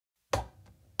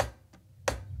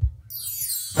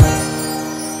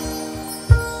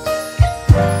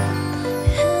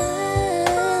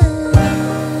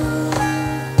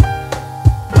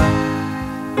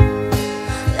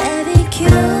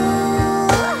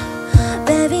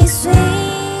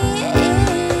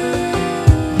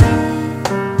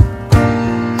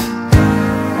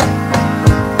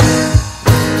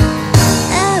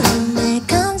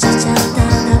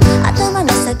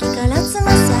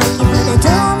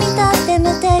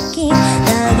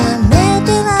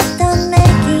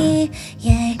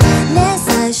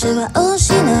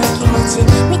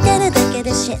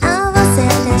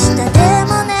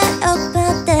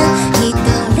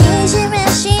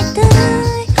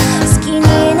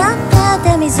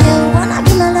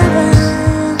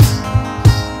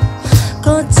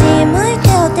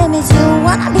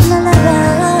wanna be my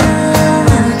lover.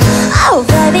 Oh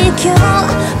baby cute,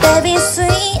 baby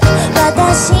sweet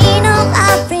私の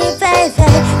Lovely baby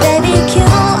Baby cute,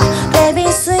 baby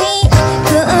sweet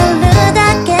クールだ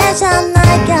けじゃな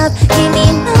いギャップ君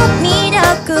の魅力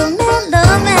メロ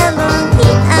メロに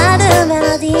あるメロ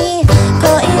ディー恋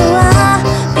は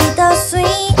ビタースイー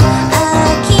ト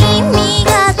君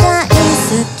が大好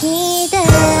きで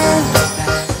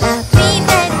Lovely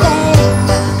baby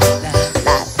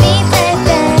Lovely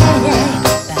baby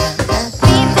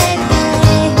Lovely baby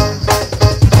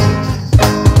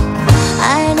会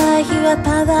えない日はパ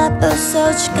ワーアップそ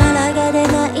う力が出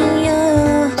ないよ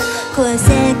声性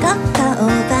格顔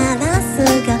バランス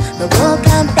がもう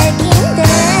完璧で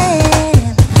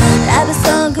ラブ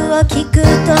ソングを聴くと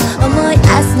思い出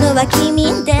すのは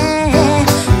君で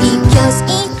一挙手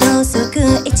一投足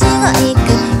一期一句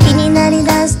気になり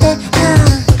だして、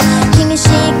君し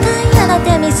かやら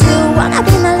てみず Wanna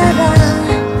be my lover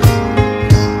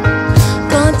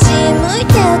こっち向い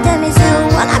てよてみず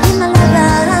Wanna be my lover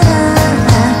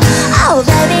Oh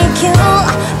baby cute,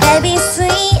 baby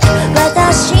sweet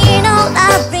私の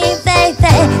Lovely baby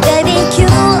Baby cute,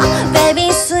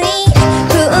 baby sweet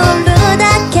クールだ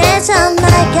けじゃな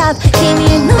いギャップ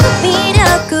君の魅力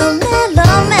メロ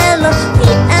メロに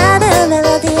あるメロ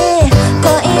ディー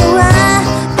恋は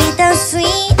ビタースイー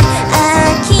ト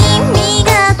君が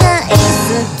大好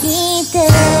きで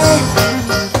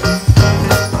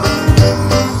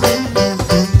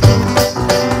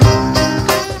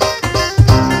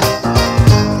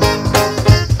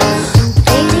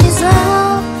Ladies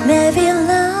love, maybe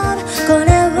love こ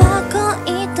れは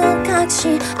恋と確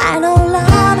信 I know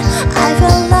love, I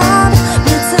feel love 見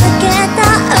つけた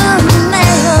運命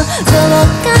をそ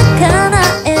う叶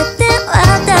えて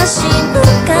私の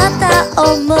片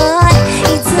思い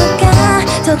いつか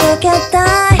届けた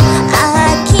い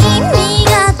君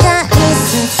が大好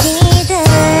きで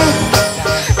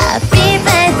Happy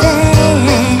baby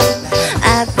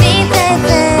Happy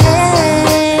baby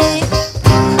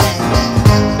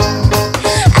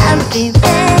Happy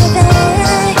baby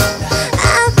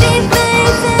Happy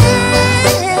baby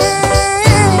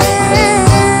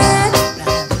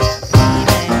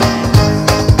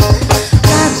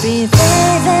Happy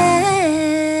baby